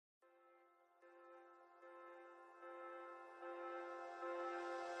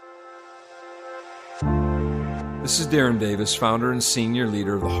This is Darren Davis, founder and senior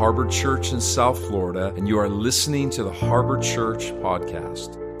leader of the Harbor Church in South Florida, and you are listening to the Harbor Church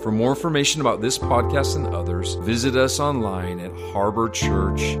podcast. For more information about this podcast and others, visit us online at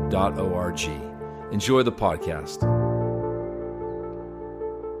harborchurch.org. Enjoy the podcast.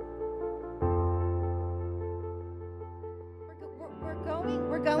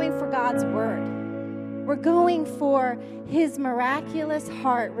 We're going for God's word. We're going for His miraculous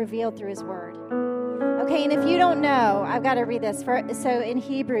heart revealed through His word. Okay, and if you don't know, I've got to read this. So in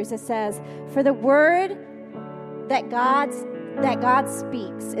Hebrews it says, "For the word that God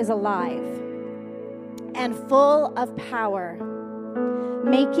speaks is alive and full of power,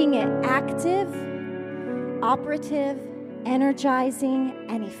 making it active, operative, energizing,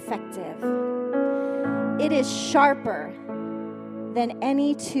 and effective. It is sharper than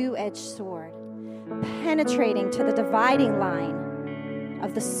any two-edged sword, penetrating to the dividing line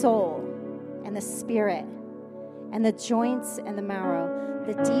of the soul and the spirit, and the joints and the marrow,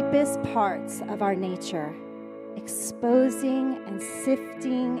 the deepest parts of our nature, exposing and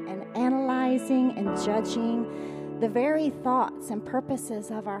sifting and analyzing and judging the very thoughts and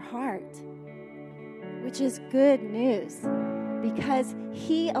purposes of our heart," which is good news, because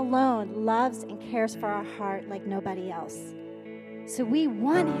He alone loves and cares for our heart like nobody else. So we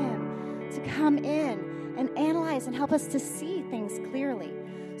want Him to come in and analyze and help us to see things clearly.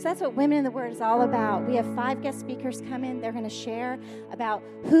 So that's what Women in the Word is all about. We have 5 guest speakers come in. They're going to share about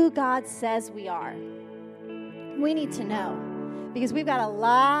who God says we are. We need to know, because we've got a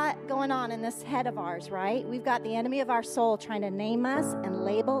lot going on in this head of ours, right? We've got the enemy of our soul trying to name us and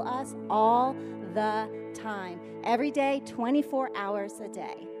label us all the time. Every day, 24 hours a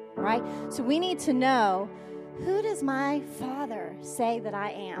day, right? So we need to know, who does my Father say that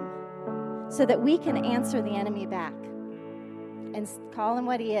I am? So that we can answer the enemy back and call him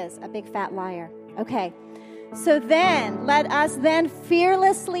what he is, a big fat liar. Okay, so then, let us then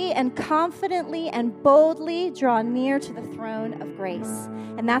fearlessly and confidently and boldly draw near to the throne of grace.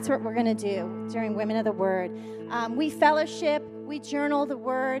 And that's what we're going to do during Women of the Word. We fellowship, we journal the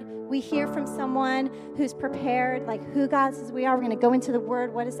Word, we hear from someone who's prepared, like who God says we are. We're going to go into the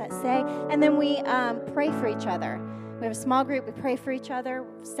Word, what does that say? And then we pray for each other. We have a small group, we pray for each other,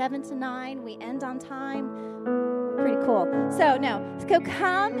 7 to 9, we end on time. Pretty cool. So, let's go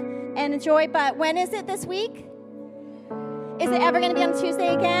come and enjoy. But when is it this week? Is it ever going to be on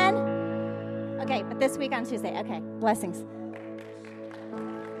Tuesday again? Okay, but this week on Tuesday. Okay, blessings.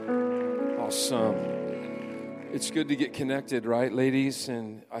 Awesome. It's good to get connected, right, ladies?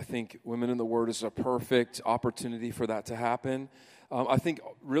 And I think Women in the Word is a perfect opportunity for that to happen. I think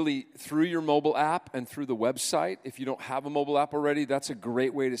really through your mobile app and through the website, if you don't have a mobile app already, that's a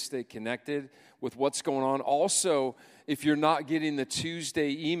great way to stay connected with what's going on. Also, if you're not getting the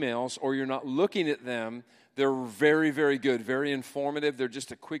Tuesday emails or you're not looking at them, they're very, very good, very informative. They're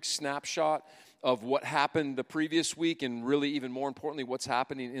just a quick snapshot of what happened the previous week, and really even more importantly, what's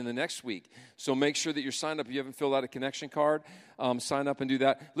happening in the next week. So make sure that you're signed up. If you haven't filled out a connection card, sign up and do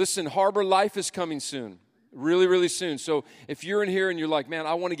that. Listen, Harbor Life is coming soon. Really, really soon. So if you're in here and you're like, man,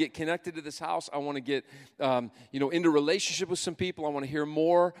 I want to get connected to this house. I want to get, into relationship with some people. I want to hear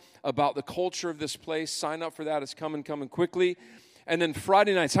more about the culture of this place. Sign up for that. It's coming quickly. And then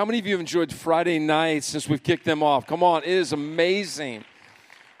Friday nights. How many of you have enjoyed Friday nights since we've kicked them off? Come on, it is amazing.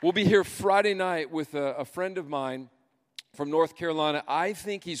 We'll be here Friday night with a friend of mine from North Carolina. I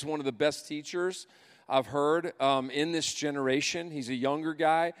think he's one of the best teachers I've heard in this generation. He's a younger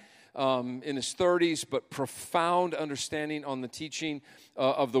guy. In his 30s, but profound understanding on the teaching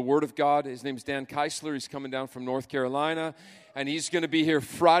of the Word of God. His name's Dan Keisler. He's coming down from North Carolina, and he's going to be here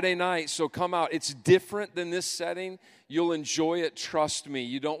Friday night, so come out. It's different than this setting. You'll enjoy it, trust me.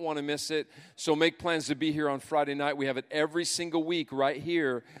 You don't want to miss it, so make plans to be here on Friday night. We have it every single week right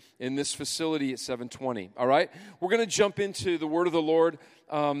here in this facility at 720, all right? We're going to jump into the Word of the Lord.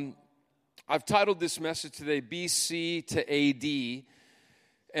 I've titled this message today, BC to AD.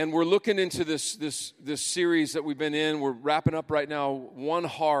 And we're looking into this series that we've been in. We're wrapping up right now, One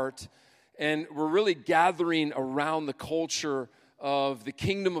Heart, and we're really gathering around the culture of the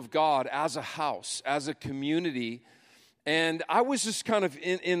kingdom of God as a house, as a community. And I was just kind of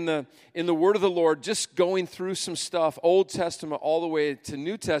in the Word of the Lord, just going through some stuff, Old Testament all the way to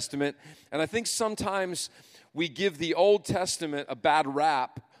New Testament. And I think sometimes we give the Old Testament a bad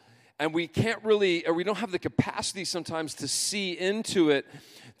rap, and we can't really, or we don't have the capacity sometimes to see into it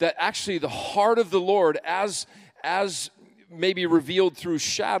that actually the heart of the Lord, as maybe revealed through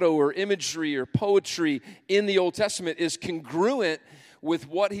shadow or imagery or poetry in the Old Testament, is congruent with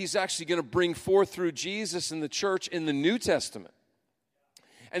what He's actually going to bring forth through Jesus and the church in the New Testament.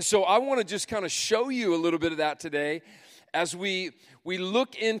 And so I want to just kind of show you a little bit of that today as we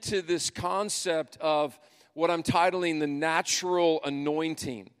look into this concept of what I'm titling the natural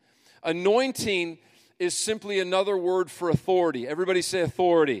anointing. Anointing is simply another word for authority. Everybody say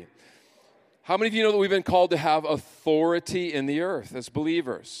authority. How many of you know that we've been called to have authority in the earth as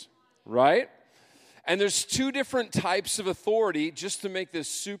believers, right? And there's two different types of authority, just to make this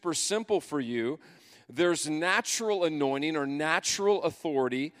super simple for you. There's natural anointing or natural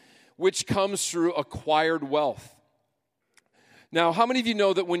authority, which comes through acquired wealth. Now, how many of you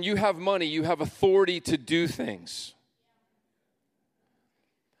know that when you have money, you have authority to do things?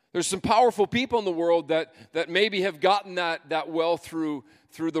 There's some powerful people in the world that maybe have gotten that wealth through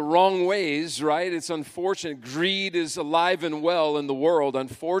the wrong ways, right? It's unfortunate. Greed is alive and well in the world,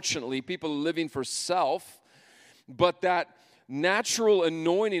 unfortunately. People are living for self. But that natural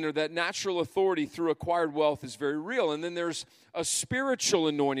anointing or that natural authority through acquired wealth is very real. And then there's a spiritual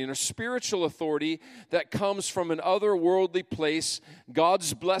anointing or spiritual authority that comes from an otherworldly place,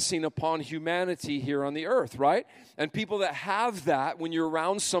 God's blessing upon humanity here on the earth, right? And people that have that, when you're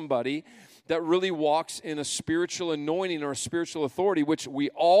around somebody that really walks in a spiritual anointing or a spiritual authority, which we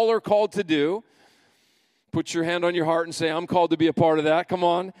all are called to do, put your hand on your heart and say, I'm called to be a part of that. Come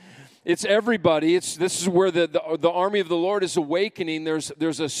on. It's everybody. This is where the army of the Lord is awakening.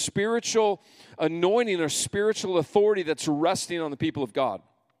 There's a spiritual anointing or spiritual authority that's resting on the people of God.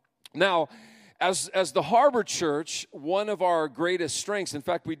 Now, as the Harbor Church, one of our greatest strengths, in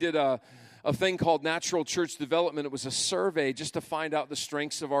fact, we did a thing called Natural Church Development. It was a survey just to find out the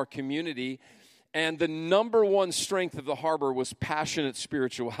strengths of our community. And the number one strength of the Harbor was passionate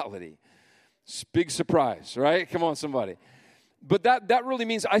spirituality. It's a big surprise, right? Come on, somebody. But that really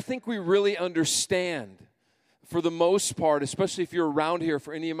means I think we really understand, for the most part, especially if you're around here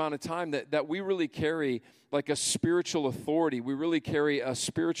for any amount of time, that we really carry like a spiritual authority. We really carry a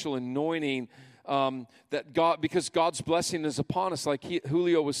spiritual anointing that God, because God's blessing is upon us, like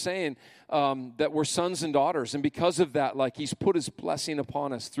Julio was saying, that we're sons and daughters. And because of that, like He's put His blessing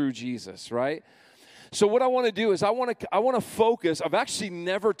upon us through Jesus, right? So what I want to do is I want to focus. I've actually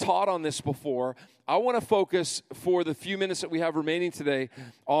never taught on this before. I want to focus for the few minutes that we have remaining today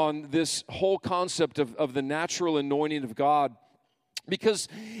on this whole concept of the natural anointing of God, because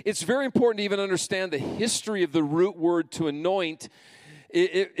it's very important to even understand the history of the root word to anoint.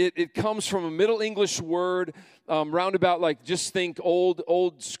 It comes from a Middle English word, roundabout, like just think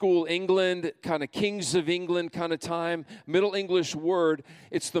old school England, kind of kings of England kind of time, Middle English word.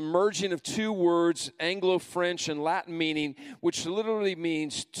 It's the merging of two words, Anglo-French and Latin meaning, which literally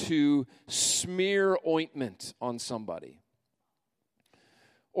means to smear ointment on somebody.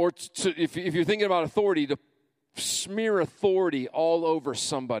 Or if you're thinking about authority, to smear authority all over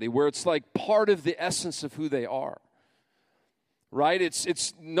somebody, where it's like part of the essence of who they are. Right?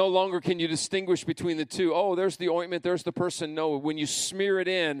 It's no longer can you distinguish between the two. Oh, there's the ointment, there's the person. No, when you smear it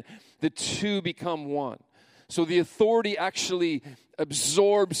in, the two become one. So the authority actually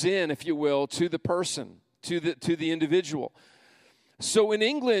absorbs in, if you will, to the person, to the individual. So in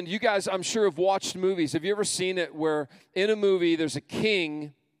England, you guys, I'm sure, have watched movies. Have you ever seen it where in a movie there's a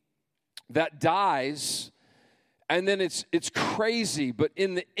king that dies, and then it's crazy, but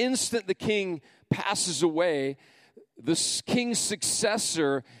in the instant the king passes away, the king's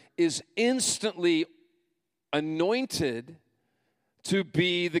successor is instantly anointed to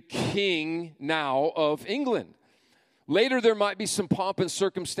be the king now of England. Later, there might be some pomp and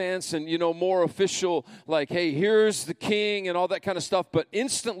circumstance and, more official, like, hey, here's the king and all that kind of stuff. But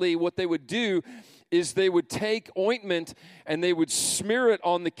instantly, what they would do is they would take ointment and they would smear it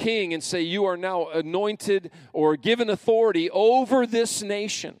on the king and say, you are now anointed or given authority over this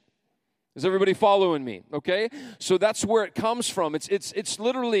nation. Is everybody following me? Okay? So that's where it comes from. It's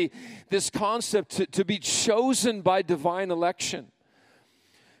literally this concept to be chosen by divine election.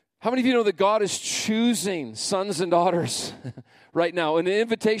 How many of you know that God is choosing sons and daughters right now? And an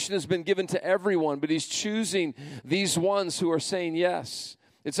invitation has been given to everyone, but He's choosing these ones who are saying yes.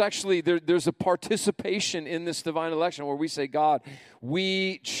 It's actually, there's a participation in this divine election where we say, God,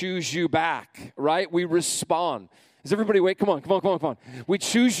 we choose you back, right? We respond. Is everybody wait? Come on. We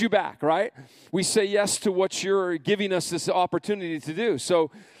choose you back, right? We say yes to what you're giving us this opportunity to do. So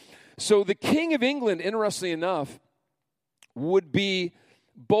the King of England, interestingly enough, would be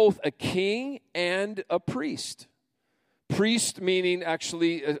both a king and a priest. Priest meaning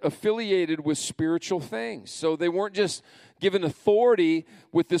actually affiliated with spiritual things. So they weren't just given authority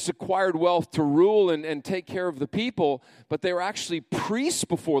with this acquired wealth to rule and take care of the people, but they were actually priests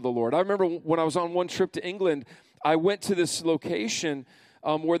before the Lord. I remember when I was on one trip to England, I went to this location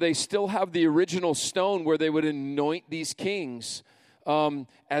where they still have the original stone where they would anoint these kings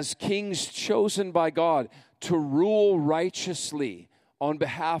as kings chosen by God to rule righteously on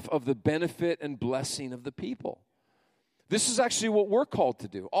behalf of the benefit and blessing of the people. This is actually what we're called to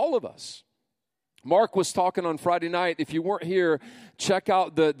do, all of us. Mark was talking on Friday night. If you weren't here, check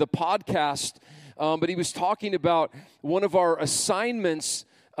out the podcast. But he was talking about one of our assignments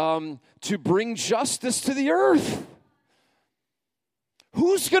to bring justice to the earth.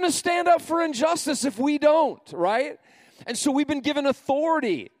 Who's going to stand up for injustice if we don't, right? And so we've been given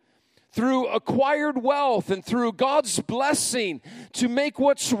authority through acquired wealth and through God's blessing to make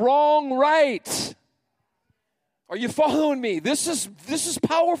what's wrong right. Are you following me? This is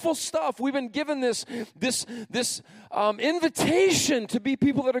powerful stuff. We've been given this invitation to be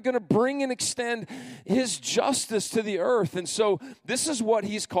people that are going to bring and extend His justice to the earth. And so this is what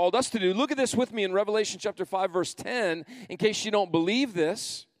He's called us to do. Look at this with me in Revelation chapter 5, verse 10, in case you don't believe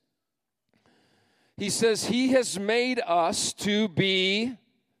this. He says, He has made us to be,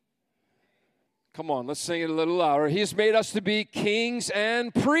 come on, let's sing it a little louder. He has made us to be kings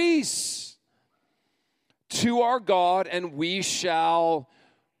and priests to our God, and we shall,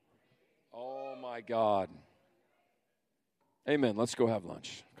 oh my God. Amen. Let's go have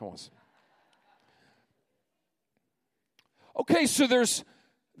lunch. Come on. Okay, so there's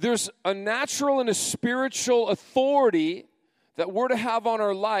a natural and a spiritual authority that we're to have on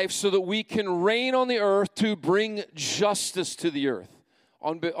our life so that we can reign on the earth to bring justice to the earth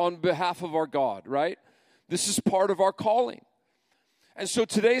on behalf of our God, right? This is part of our calling. And so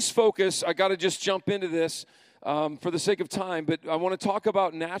today's focus, I got to just jump into this for the sake of time, but I want to talk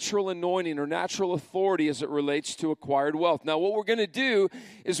about natural anointing or natural authority as it relates to acquired wealth. Now, what we're going to do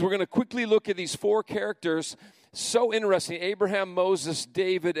is we're going to quickly look at these four characters. So interesting, Abraham, Moses,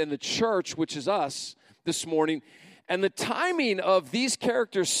 David, and the church, which is us this morning. And the timing of these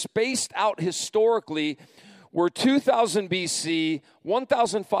characters spaced out historically were 2000 BC,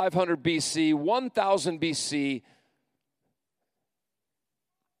 1500 BC, 1000 BC,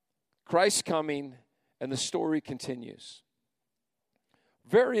 Christ coming, and the story continues.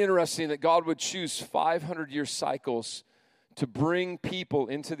 Very interesting that God would choose 500-year cycles to bring people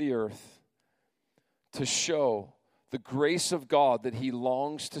into the earth to show the grace of God that He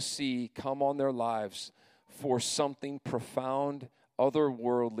longs to see come on their lives for something profound,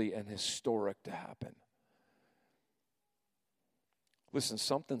 otherworldly, and historic to happen. Listen,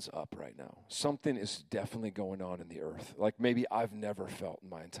 something's up right now. Something is definitely going on in the earth, like maybe I've never felt in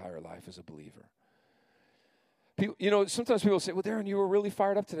my entire life as a believer. People, sometimes people say, well, Darren, you were really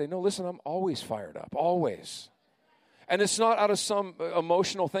fired up today. No, listen, I'm always fired up, always. And it's not out of some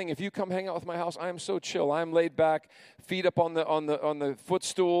emotional thing. If you come hang out with my house, I am so chill. I am laid back, feet up on the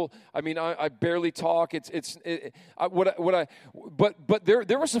footstool. I mean, I barely talk. But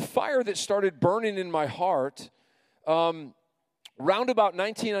there was a fire that started burning in my heart. Round about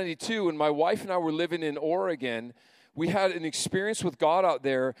 1992, when my wife and I were living in Oregon, we had an experience with God out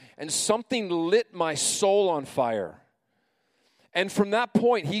there, and something lit my soul on fire. And from that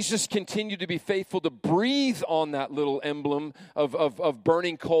point, He's just continued to be faithful to breathe on that little emblem of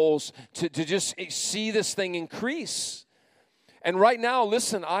burning coals to just see this thing increase. And right now,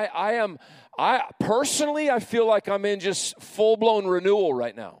 listen, I personally feel like I'm in just full-blown renewal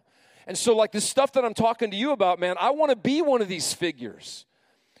right now. And so like the stuff that I'm talking to you about, man, I want to be one of these figures,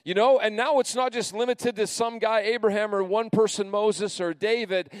 and now it's not just limited to some guy, Abraham, or one person, Moses or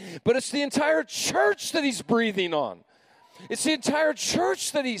David, but it's the entire church that He's breathing on. It's the entire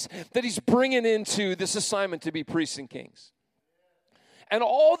church that he's bringing into this assignment to be priests and kings. And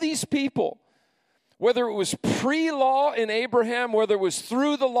all these people, whether it was pre-law in Abraham, whether it was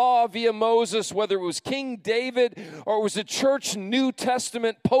through the law via Moses, whether it was King David, or it was a church New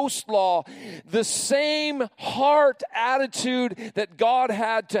Testament post-law, the same heart attitude that God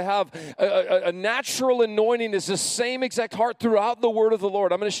had to have a natural anointing is the same exact heart throughout the word of the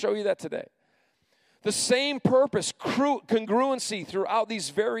Lord. I'm going to show you that today. The same purpose, congruency throughout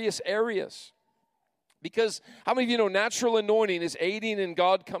these various areas. Because how many of you know natural anointing is aiding in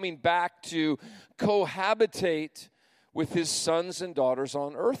God coming back to cohabitate with His sons and daughters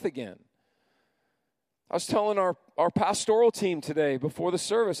on earth again? I was telling our pastoral team today before the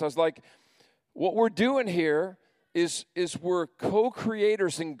service, I was like, what we're doing here is we're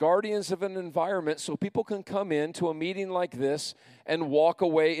co-creators and guardians of an environment so people can come into a meeting like this and walk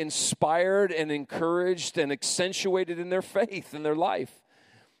away inspired and encouraged and accentuated in their faith and their life.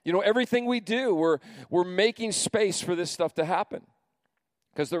 Everything we do, we're making space for this stuff to happen.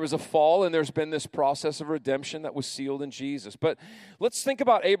 Because there was a fall and there's been this process of redemption that was sealed in Jesus. But let's think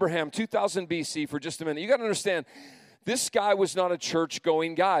about Abraham, 2000 BC for just a minute. You got to understand, this guy was not a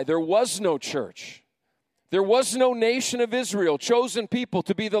church-going guy. There was no church. There was no nation of Israel, chosen people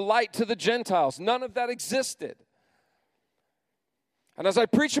to be the light to the Gentiles. None of that existed. And as I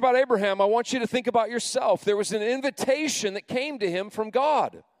preach about Abraham, I want you to think about yourself. There was an invitation that came to him from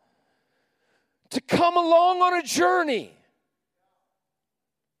God to come along on a journey.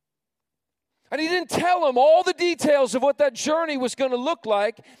 And he didn't tell him all the details of what that journey was going to look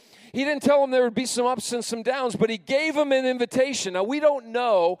like. He didn't tell him there would be some ups and some downs, but he gave him an invitation. Now, we don't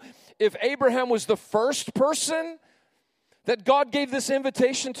know if Abraham was the first person that God gave this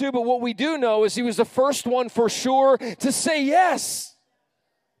invitation to, but what we do know is he was the first one for sure to say yes.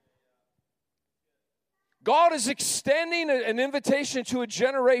 God is extending an invitation to a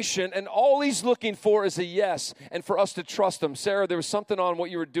generation, and all he's looking for is a yes, and for us to trust him. Sarah, there was something on what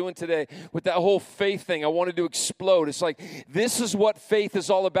you were doing today with that whole faith thing. I wanted to explode. It's like, this is what faith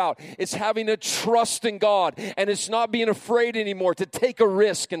is all about. It's having a trust in God, and it's not being afraid anymore to take a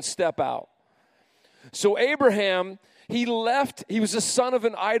risk and step out. So Abraham, he was a son of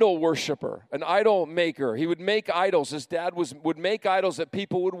an idol worshiper, an idol maker. He would make idols. His dad would make idols that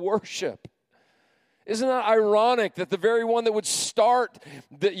people would worship. Isn't that ironic that the very one that would start,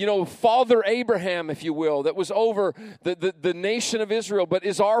 Father Abraham, if you will, that was over the nation of Israel, but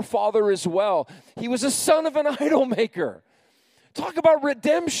is our father as well. He was a son of an idol maker. Talk about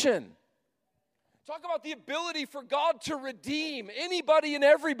redemption. Talk about the ability for God to redeem anybody and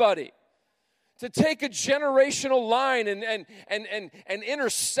everybody. To take a generational line and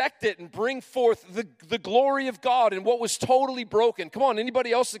intersect it and bring forth the glory of God and what was totally broken. Come on,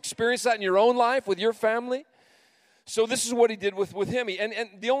 anybody else experience that in your own life with your family? So this is what he did with him. And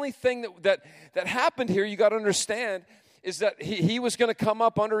the only thing that happened here, you got to understand, is that he was going to come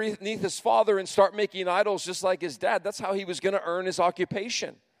up underneath his father and start making idols just like his dad. That's how he was going to earn his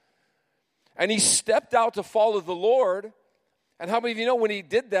occupation. And he stepped out to follow the Lord. And how many of you know when he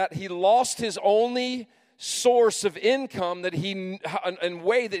did that, he lost his only source of income and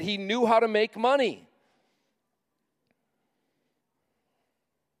way that he knew how to make money?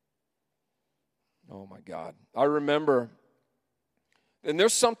 Oh my God. I remember, and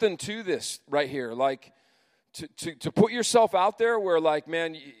there's something to this right here, like to put yourself out there where like,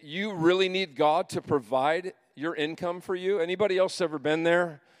 man, you really need God to provide your income for you. Anybody else ever been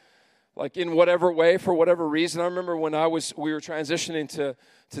there? Like in whatever way, for whatever reason. I remember when we were transitioning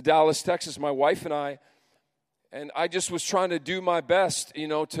to Dallas, Texas, my wife and I just was trying to do my best,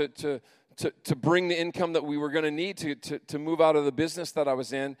 to bring the income that we were going to need to move out of the business that I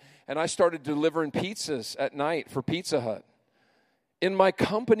was in. And I started delivering pizzas at night for Pizza Hut in my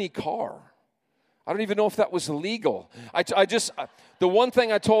company car. I don't even know if that was legal. The one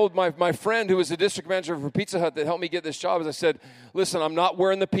thing I told my friend who was the district manager for Pizza Hut that helped me get this job is I said, listen, I'm not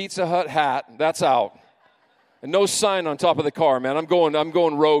wearing the Pizza Hut hat. That's out. And no sign on top of the car, man. I'm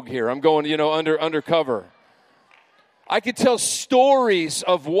going rogue here. I'm going, undercover. I could tell stories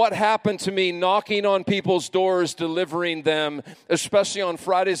of what happened to me knocking on people's doors, delivering them, especially on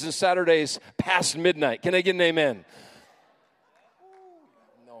Fridays and Saturdays past midnight. Can I get an amen?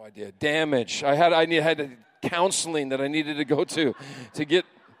 Damage. I had counseling that I needed to go to get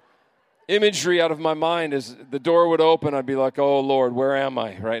imagery out of my mind. As the door would open, I'd be like, oh, Lord, where am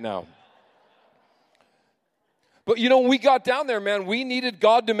I right now? But, when we got down there, man, we needed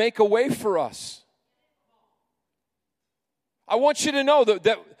God to make a way for us. I want you to know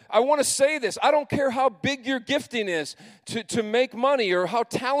that I want to say this. I don't care how big your gifting is to make money or how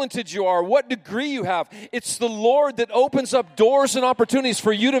talented you are, what degree you have. It's the Lord that opens up doors and opportunities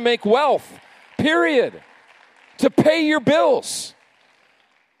for you to make wealth, period, to pay your bills.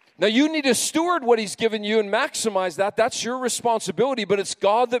 Now, you need to steward what he's given you and maximize that. That's your responsibility, but it's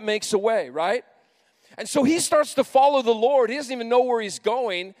God that makes a way, right? And so he starts to follow the Lord. He doesn't even know where he's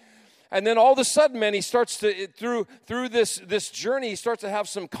going. And then all of a sudden, man, he starts to, through this journey, he starts to have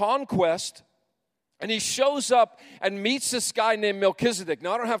some conquest. And he shows up and meets this guy named Melchizedek.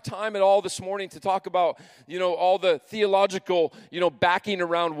 Now, I don't have time at all this morning to talk about, all the theological, backing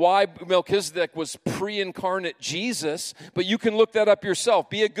around why Melchizedek was pre-incarnate Jesus. But you can look that up yourself.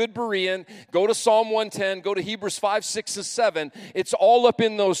 Be a good Berean. Go to Psalm 110. Go to Hebrews 5, 6, and 7. It's all up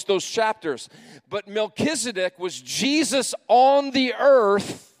in those chapters. But Melchizedek was Jesus on the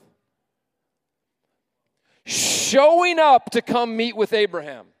earth, showing up to come meet with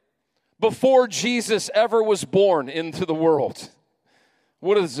Abraham before Jesus ever was born into the world.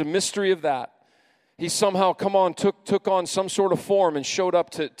 What is the mystery of that? He somehow took on some sort of form and showed up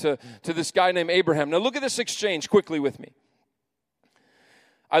to this guy named Abraham. Now look at this exchange quickly with me.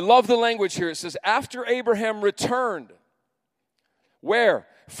 I love the language here. It says, after Abraham returned, where?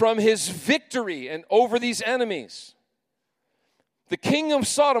 From his victory and over these enemies. The king of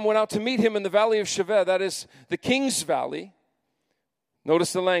Sodom went out to meet him in the valley of Shaveh, that is the king's valley.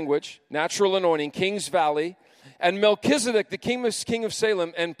 Notice the language, natural anointing, king's valley. And Melchizedek, the king of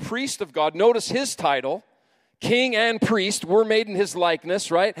Salem and priest of God, notice his title, king and priest. We're made in his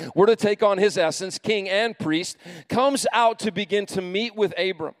likeness, right? We're to take on his essence, king and priest, comes out to begin to meet with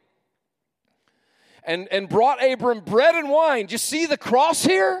Abram. And brought Abram bread and wine. Do you see the cross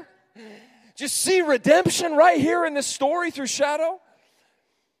here? Do you see redemption right here in this story through shadow?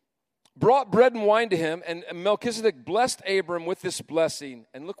 Brought bread and wine to him, and Melchizedek blessed Abram with this blessing.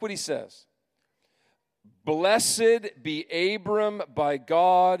 And look what he says. Blessed be Abram by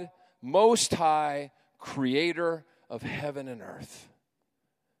God, Most High, Creator of heaven and earth.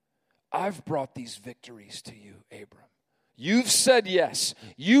 I've brought these victories to you, Abram. You've said yes.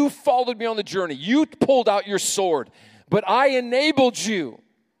 You followed me on the journey. You pulled out your sword. But I enabled you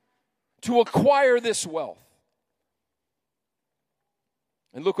to acquire this wealth.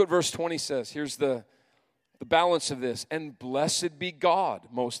 And look what verse 20 says. Here's the balance of this. And blessed be God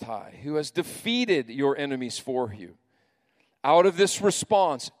Most High, who has defeated your enemies for you. Out of this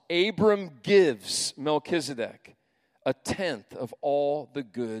response, Abram gives Melchizedek a tenth of all the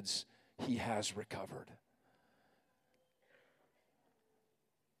goods he has recovered.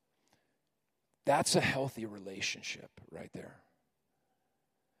 That's a healthy relationship right there.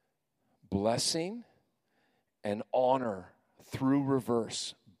 Blessing and honor through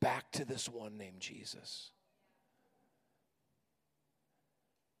reverse back to this one named Jesus.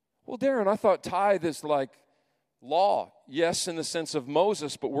 Well, Darren, I thought tithe is like law. Yes, in the sense of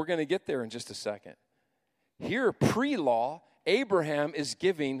Moses, but we're going to get there in just a second. Here, pre-law, Abraham is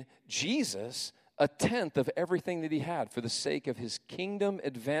giving Jesus a tenth of everything that he had for the sake of his kingdom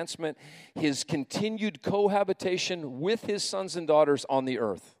advancement, his continued cohabitation with his sons and daughters on the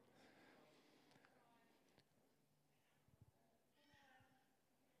earth.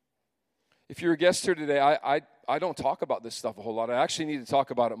 If you're a guest here today, I don't talk about this stuff a whole lot. I actually need to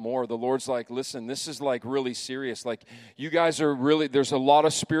talk about it more. The Lord's like, listen, this is like really serious. Like, you guys are really, there's a lot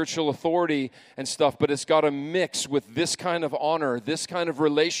of spiritual authority and stuff, but it's got to mix with this kind of honor, this kind of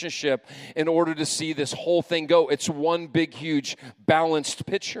relationship in order to see this whole thing go. It's one big, huge, balanced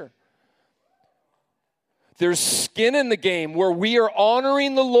picture. There's skin in the game where we are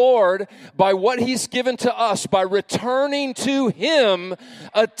honoring the Lord by what He's given to us, by returning to Him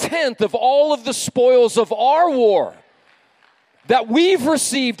a tenth of all of the spoils of our war that we've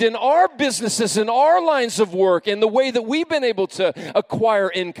received in our businesses, in our lines of work, in the way that we've been able to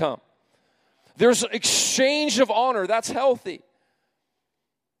acquire income. There's exchange of honor. That's healthy.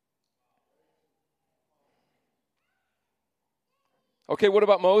 Okay, what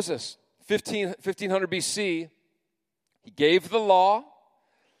about Moses? 1500 BC, he gave the law,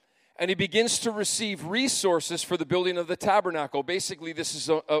 and he begins to receive resources for the building of the tabernacle. Basically, this is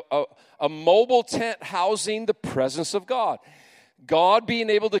a mobile tent housing the presence of God. God being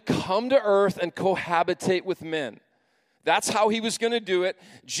able to come to earth and cohabitate with men. That's how he was going to do it.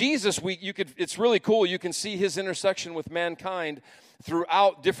 Jesus, it's really cool. You can see his intersection with mankind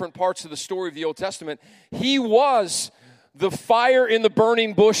throughout different parts of the story of the Old Testament. He was the fire in the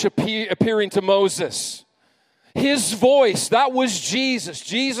burning bush appearing to Moses. His voice, that was Jesus.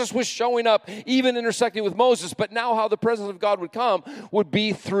 Jesus was showing up, even intersecting with Moses. But now how the presence of God would come would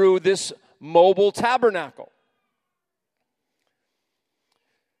be through this mobile tabernacle.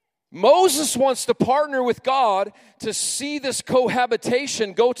 Moses wants to partner with God to see this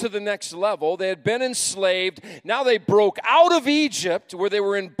cohabitation go to the next level. They had been enslaved. Now they broke out of Egypt where they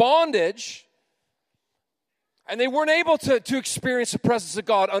were in bondage. And they weren't able to experience the presence of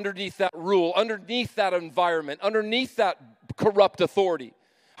God underneath that rule, underneath that environment, underneath that corrupt authority.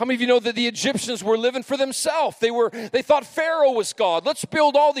 How many of you know that the Egyptians were living for themselves? They thought Pharaoh was God. Let's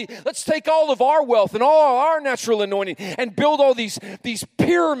take all of our wealth and all our natural anointing and build all these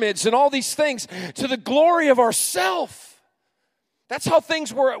pyramids and all these things to the glory of ourself. That's how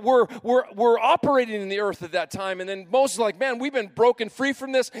things were operating in the earth at that time. And then Moses is like, man, we've been broken free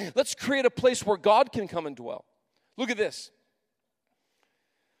from this. Let's create a place where God can come and dwell. Look at this.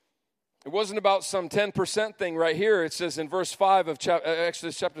 It wasn't about some 10% thing right here. It says in verse 5 of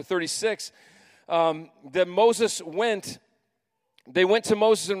Exodus chapter 36, that they went to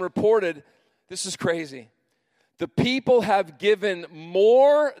Moses and reported, this is crazy, the people have given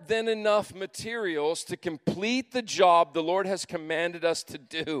more than enough materials to complete the job the Lord has commanded us to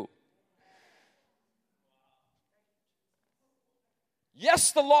do.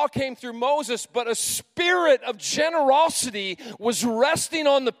 Yes, the law came through Moses, but a spirit of generosity was resting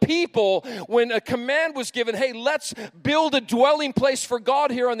on the people when a command was given, hey, let's build a dwelling place for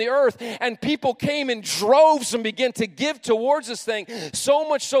God here on the earth. And people came in droves and began to give towards this thing, so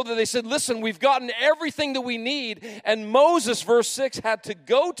much so that they said, listen, we've gotten everything that we need. And Moses, verse 6, had to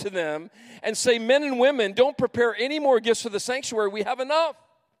go to them and say, men and women, don't prepare any more gifts for the sanctuary. We have enough.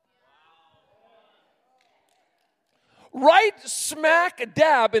 Right smack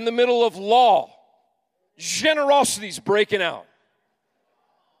dab in the middle of law, generosity's breaking out.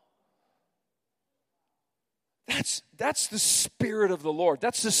 That's the Spirit of the Lord.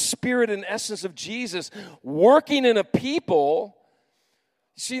 That's the Spirit and essence of Jesus working in a people.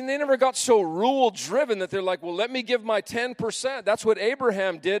 See, they never got so rule-driven that they're like, well, let me give my 10%. That's what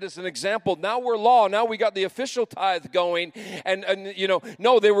Abraham did as an example. Now we're law. Now we got the official tithe going. And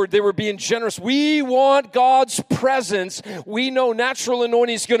no, they were being generous. We want God's presence. We know natural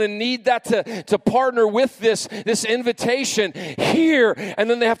anointing is going to need that to partner with this invitation here. And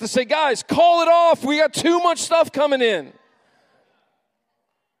then they have to say, guys, call it off. We got too much stuff coming in.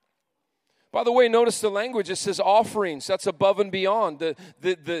 By the way, notice the language. It says offerings. That's above and beyond the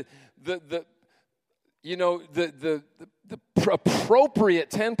appropriate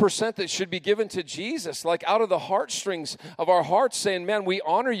 10% that should be given to Jesus, like out of the heartstrings of our hearts, saying, "Man, we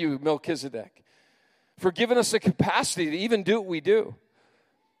honor you, Melchizedek, for giving us the capacity to even do what we do."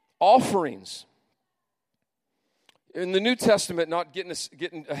 Offerings. In the New Testament, not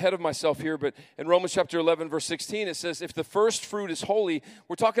getting ahead of myself here, but in Romans chapter 11, verse 16, it says, if the first fruit is holy,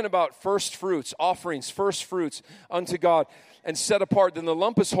 we're talking about first fruits, offerings, first fruits unto God, and set apart, then the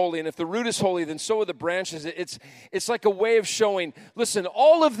lump is holy, and if the root is holy, then so are the branches. It's like a way of showing, listen,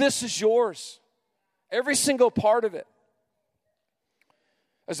 all of this is yours. Every single part of it.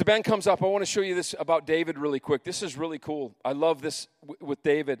 As the band comes up, I want to show you this about David really quick. This is really cool. I love this with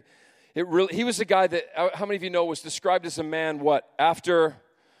David. He was a guy that, how many of you know, was described as a man, what? After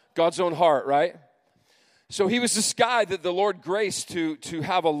God's own heart, right? So he was this guy that the Lord graced to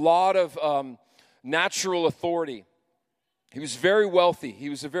have a lot of natural authority. He was very wealthy. He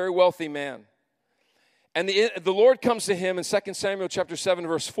was a very wealthy man. And the Lord comes to him in 2 Samuel chapter 7,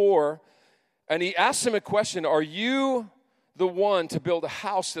 verse 4, and he asks him a question, are you the one to build a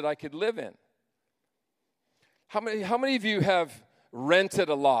house that I could live in? How many of you have rented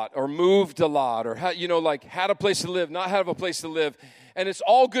a lot or moved a lot or had a place to live, not have a place to live, and it's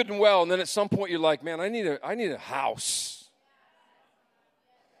all good and well, and then at some point you're like, man, I need a house.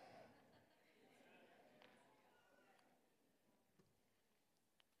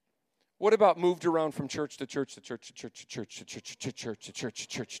 What about moved around from church to church to church to church to church to church to church to church to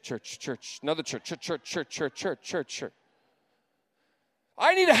church to church to church, another church.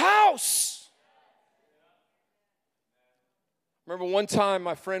 I need a house. Remember one time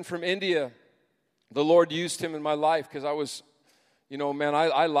my friend from India, the Lord used him in my life because I was,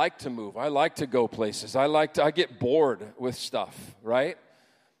 I like to move. I like to go places. I get bored with stuff, right?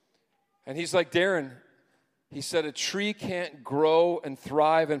 And he's like, Darren, he said, a tree can't grow and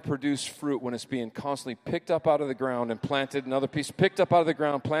thrive and produce fruit when it's being constantly picked up out of the ground and planted, another piece picked up out of the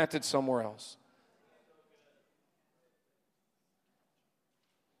ground, planted somewhere else.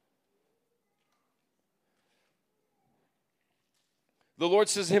 The Lord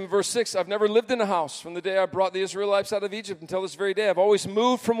says to him in verse 6, I've never lived in a house from the day I brought the Israelites out of Egypt until this very day. I've always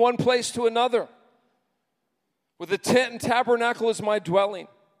moved from one place to another. With a tent and tabernacle as my dwelling.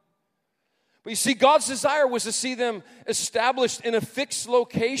 But you see, God's desire was to see them established in a fixed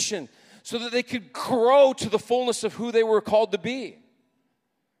location so that they could grow to the fullness of who they were called to be.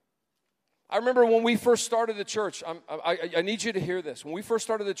 I remember when we first started the church, I need you to hear this. When we first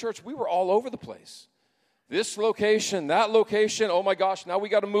started the church, we were all over the place. This location, that location, oh my gosh, now we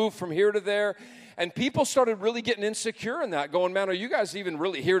got to move from here to there. And people started really getting insecure in that, going, man, are you guys even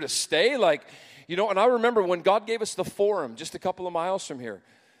really here to stay? And I remember when God gave us the Forum just a couple of miles from here,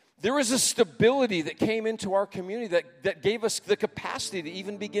 there was a stability that came into our community that gave us the capacity to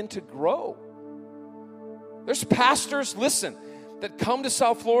even begin to grow. There's pastors, listen, that come to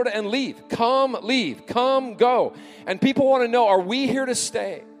South Florida and leave. Come, leave, come, go. And people want to know, are we here to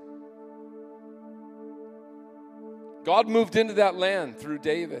stay? God moved into that land through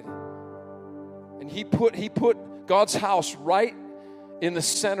David. And he put God's house right in the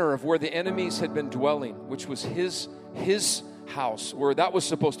center of where the enemies had been dwelling, which was his house, where that was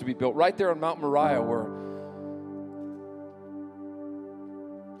supposed to be built, right there on Mount Moriah, where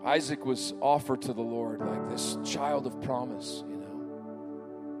Isaac was offered to the Lord like this child of promise,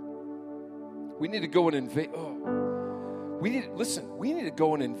 We need to go and invade. We need to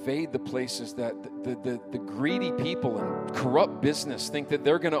go and invade the places that the greedy people and corrupt business think that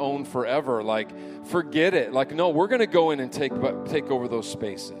they're going to own forever. Like, forget it. Like, no, we're going to go in and take over those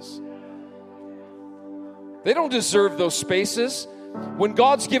spaces. They don't deserve those spaces. When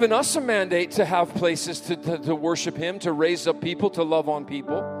God's given us a mandate to have places to worship Him, to raise up people, to love on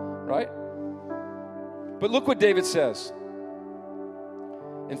people, right? But look what David says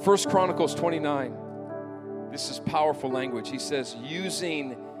in 1 Chronicles 29. This is powerful language. He says,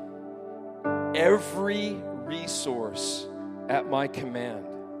 using every resource at my command.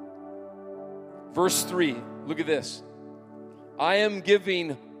 Verse 3, look at this. I am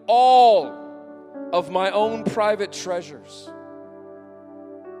giving all of my own private treasures.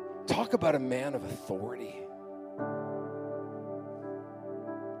 Talk about a man of authority.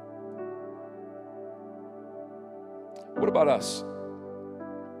 What about us?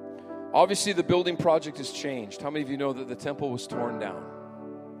 Obviously, the building project has changed. How many of you know that the temple was torn down?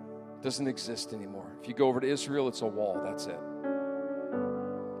 It doesn't exist anymore. If you go over to Israel, it's a wall. That's it.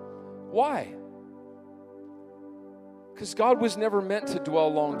 Why? Because God was never meant to dwell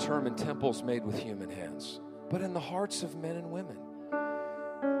long-term in temples made with human hands, but in the hearts of men and women.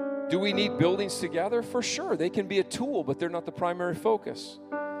 Do we need buildings together? For sure. They can be a tool, but they're not the primary focus.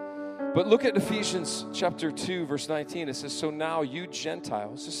 But look at Ephesians chapter 2, verse 19. It says, so now you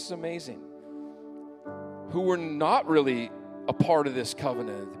Gentiles, this is amazing, who were not really a part of this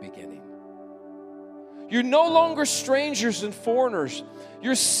covenant at the beginning. You're no longer strangers and foreigners.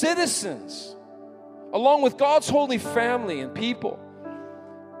 You're citizens, along with God's holy family and people.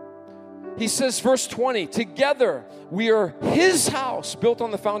 He says, verse 20, together we are His house, built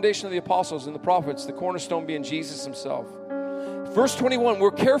on the foundation of the apostles and the prophets, the cornerstone being Jesus Himself. Verse 21,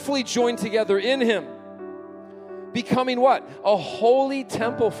 we're carefully joined together in Him, becoming what? A holy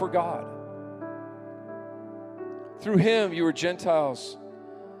temple for God. Through Him, you are Gentiles,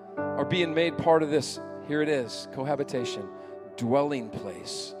 are being made part of this. Here it is, cohabitation, dwelling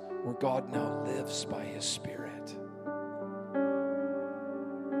place, where God now lives by His Spirit.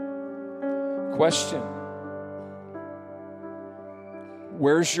 Question: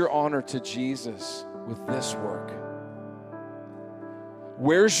 where's your honor to Jesus with this work?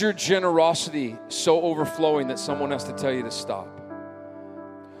 Where's your generosity so overflowing that someone has to tell you to stop?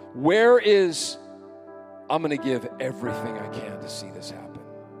 Where is, I'm going to give everything I can to see this happen?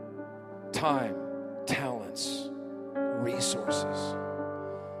 Time, talents, resources.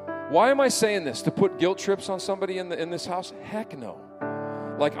 Why am I saying this? To put guilt trips on somebody in this house? Heck no.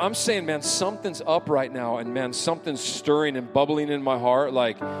 Like, I'm saying, man, something's up right now, and man, something's stirring and bubbling in my heart,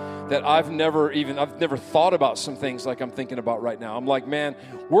 like that I've never thought about some things like I'm thinking about right now. I'm like, man,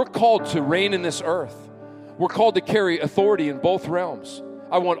 we're called to reign in this earth. We're called to carry authority in both realms.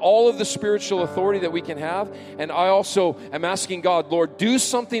 I want all of the spiritual authority that we can have, and I also am asking God, Lord, do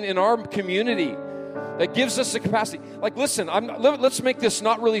something in our community that gives us the capacity. Like, listen, let's make this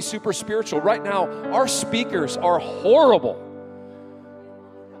not really super spiritual. Right now, our speakers are horrible.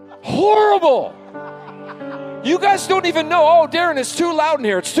 Horrible. You guys don't even know. Oh, Darren, it's too loud in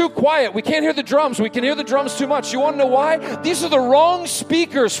here. It's too quiet. We can't hear the drums. We can hear the drums too much. You want to know why? These are the wrong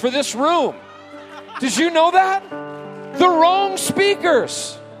speakers for this room. Did you know that? The wrong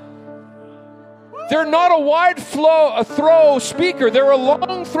speakers. They're not a wide throw speaker. They're a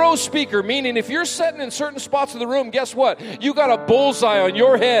long throw speaker, meaning if you're sitting in certain spots of the room, guess what? You got a bullseye on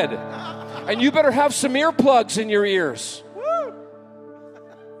your head. And you better have some earplugs in your ears.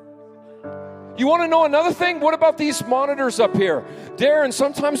 You want to know another thing? What about these monitors up here? Darren,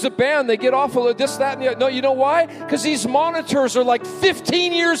 sometimes the band, they get off of this, that, and the other. No, you know why? Because these monitors are like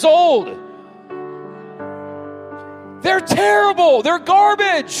 15 years old. They're terrible. They're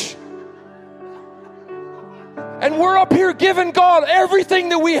garbage. And we're up here giving God everything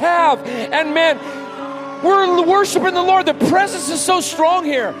that we have. And man, we're worshiping the Lord. The presence is so strong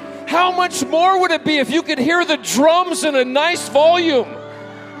here. How much more would it be if you could hear the drums in a nice volume?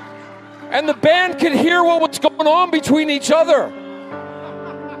 And the band could hear what was going on between each other.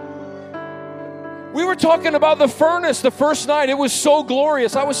 We were talking about the furnace the first night. It was so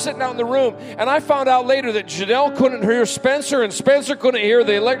glorious. I was sitting out in the room, and I found out later that Janelle couldn't hear Spencer, and Spencer couldn't hear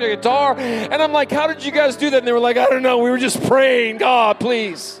the electric guitar. And I'm like, how did you guys do that? And they were like, I don't know. We were just praying, God,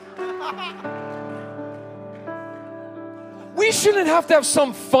 please. We shouldn't have to have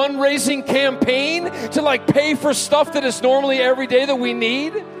some fundraising campaign to like pay for stuff that is normally every day that we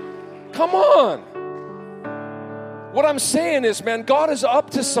need. Come on. What I'm saying is, man, God is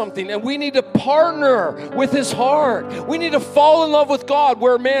up to something, and we need to partner with His heart. We need to fall in love with God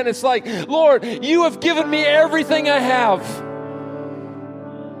where, man, it's like, Lord, you have given me everything I have.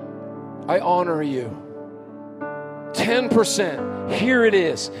 I honor you. 10%. Here it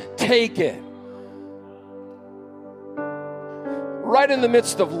is. Take it. Right in the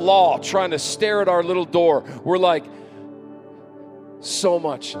midst of law, trying to stare at our little door, we're like, so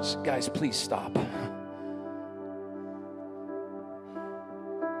much. Guys, please stop.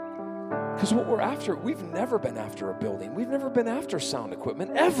 Because what we're after, we've never been after a building. We've never been after sound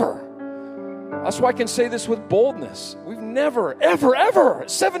equipment, ever. That's why I can say this with boldness. We've never, ever,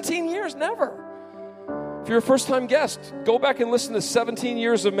 17 years, never. If you're a first-time guest, go back and listen to 17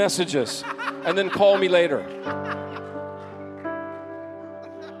 years of messages and then call me later.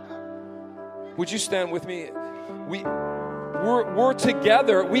 Would you stand with me? We're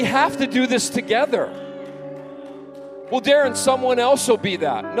together. We have to do this together. Well, Darren, someone else will be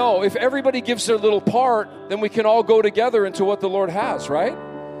that. No, if everybody gives their little part, then we can all go together into what the Lord has, right?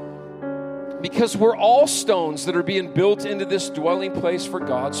 Because we're all stones that are being built into this dwelling place for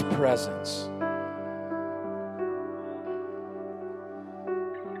God's presence.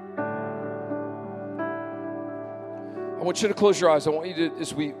 I want you to close your eyes. I want you to,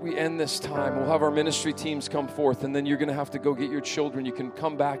 as we end this time, we'll have our ministry teams come forth, and then you're going to have to go get your children. You can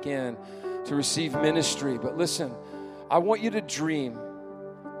come back in to receive ministry. But listen, I want you to dream,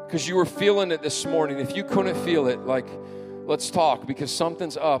 because you were feeling it this morning. If you couldn't feel it, like, let's talk, because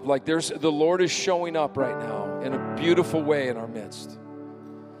something's up. Like the Lord is showing up right now in a beautiful way in our midst.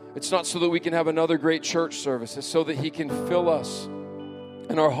 It's not so that we can have another great church service. It's so that He can fill us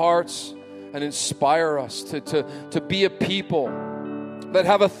in our hearts and inspire us to be a people that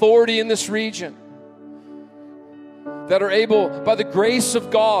have authority in this region, that are able, by the grace of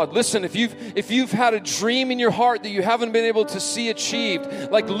God. Listen, if you've had a dream in your heart that you haven't been able to see achieved,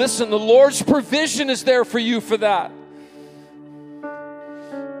 like, listen, the Lord's provision is there for you for that.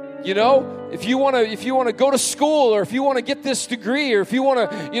 You know, if you want to go to school, or if you want to get this degree, or if you want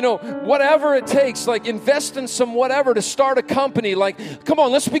to, whatever it takes, like, invest in some whatever to start a company. Like, come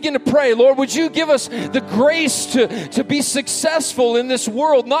on, let's begin to pray. Lord, would you give us the grace to be successful in this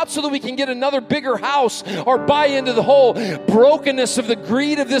world, not so that we can get another bigger house or buy into the whole brokenness of the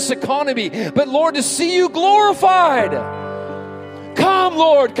greed of this economy, but Lord, to see you glorified. Come,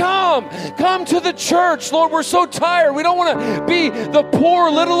 Lord, come to the church. Lord, we're so tired. We don't want to be the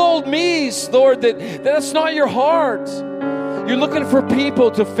poor little old me's, Lord, that's not your heart. You're looking for people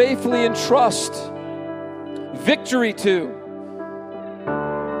to faithfully entrust victory to.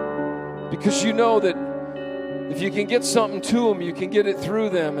 Because you know that if you can get something to them, you can get it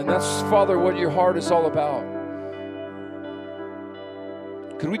through them. And that's, Father, what your heart is all about.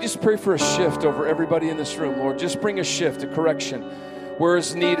 Could we just pray for a shift over everybody in this room, Lord? Just bring a shift, a correction where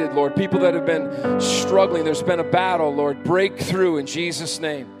it's needed, Lord. People that have been struggling, there's been a battle, Lord. Break through in Jesus'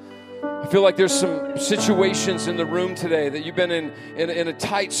 name. I feel like there's some situations in the room today that you've been in a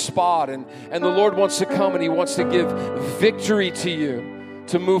tight spot, and the Lord wants to come and He wants to give victory to you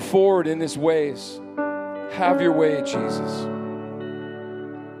to move forward in His ways. Have your way, Jesus.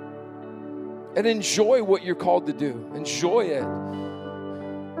 And enjoy what you're called to do. Enjoy it.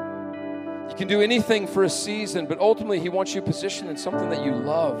 You can do anything for a season, but ultimately He wants you positioned in something that you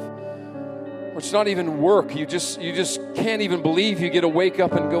love. Or it's not even work. You just can't even believe you get to wake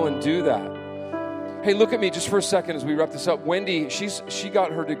up and go and do that. Hey, look at me just for a second as we wrap this up. Wendy, she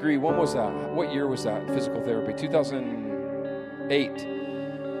got her degree. When was that? What year was that? Physical therapy,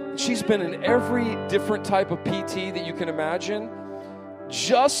 2008. She's been in every different type of PT that you can imagine.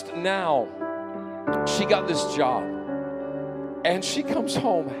 Just now, she got this job. And she comes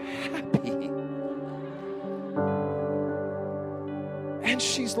home happy. And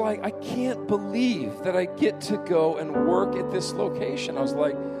she's like, I can't believe that I get to go and work at this location. I was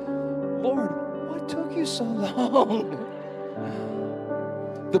like, Lord, what took you so long?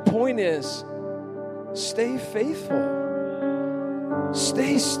 The point is, stay faithful.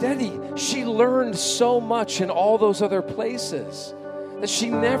 Stay steady. She learned so much in all those other places that she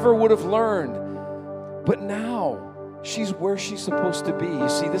never would have learned. But now, she's where she's supposed to be. You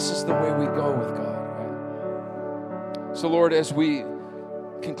see, this is the way we go with God, right? So, Lord, as we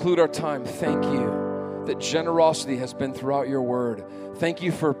conclude our time, thank you that generosity has been throughout your word. Thank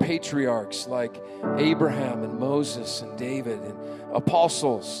you for patriarchs like Abraham and Moses and David and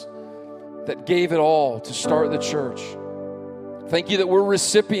apostles that gave it all to start the church. Thank you that we're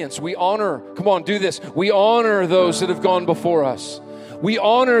recipients. We honor, come on, do this. We honor those that have gone before us. We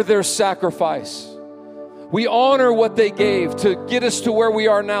honor their sacrifice. We honor what they gave to get us to where we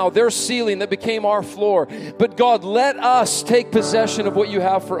are now, their ceiling that became our floor. But God, let us take possession of what you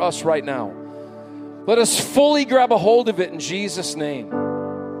have for us right now. Let us fully grab a hold of it in Jesus' name.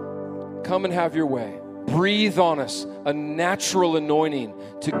 Come and have your way. Breathe on us a natural anointing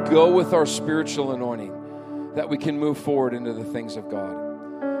to go with our spiritual anointing. that we can move forward into the things of God.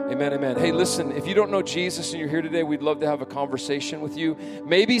 Amen, amen. Hey, listen, if you don't know Jesus and you're here today, we'd love to have a conversation with you.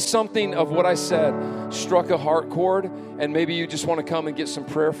 Maybe something of what I said struck a heart chord, and maybe you just want to come and get some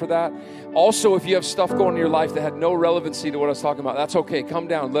prayer for that. Also, if you have stuff going in your life that had no relevancy to what I was talking about, that's okay. Come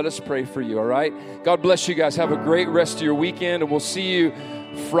down. Let us pray for you, all right? God bless you guys. Have a great rest of your weekend, and we'll see you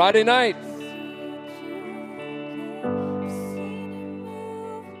Friday night.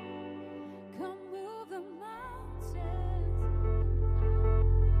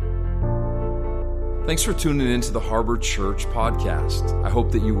 Thanks for tuning into the Harbor Church podcast. I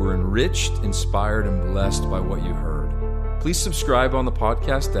hope that you were enriched, inspired, and blessed by what you heard. Please subscribe on the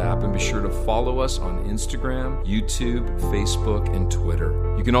podcast app and be sure to follow us on Instagram, YouTube, Facebook, and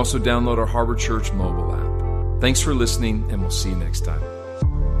Twitter. You can also download our Harbor Church mobile app. Thanks for listening, and we'll see you next time.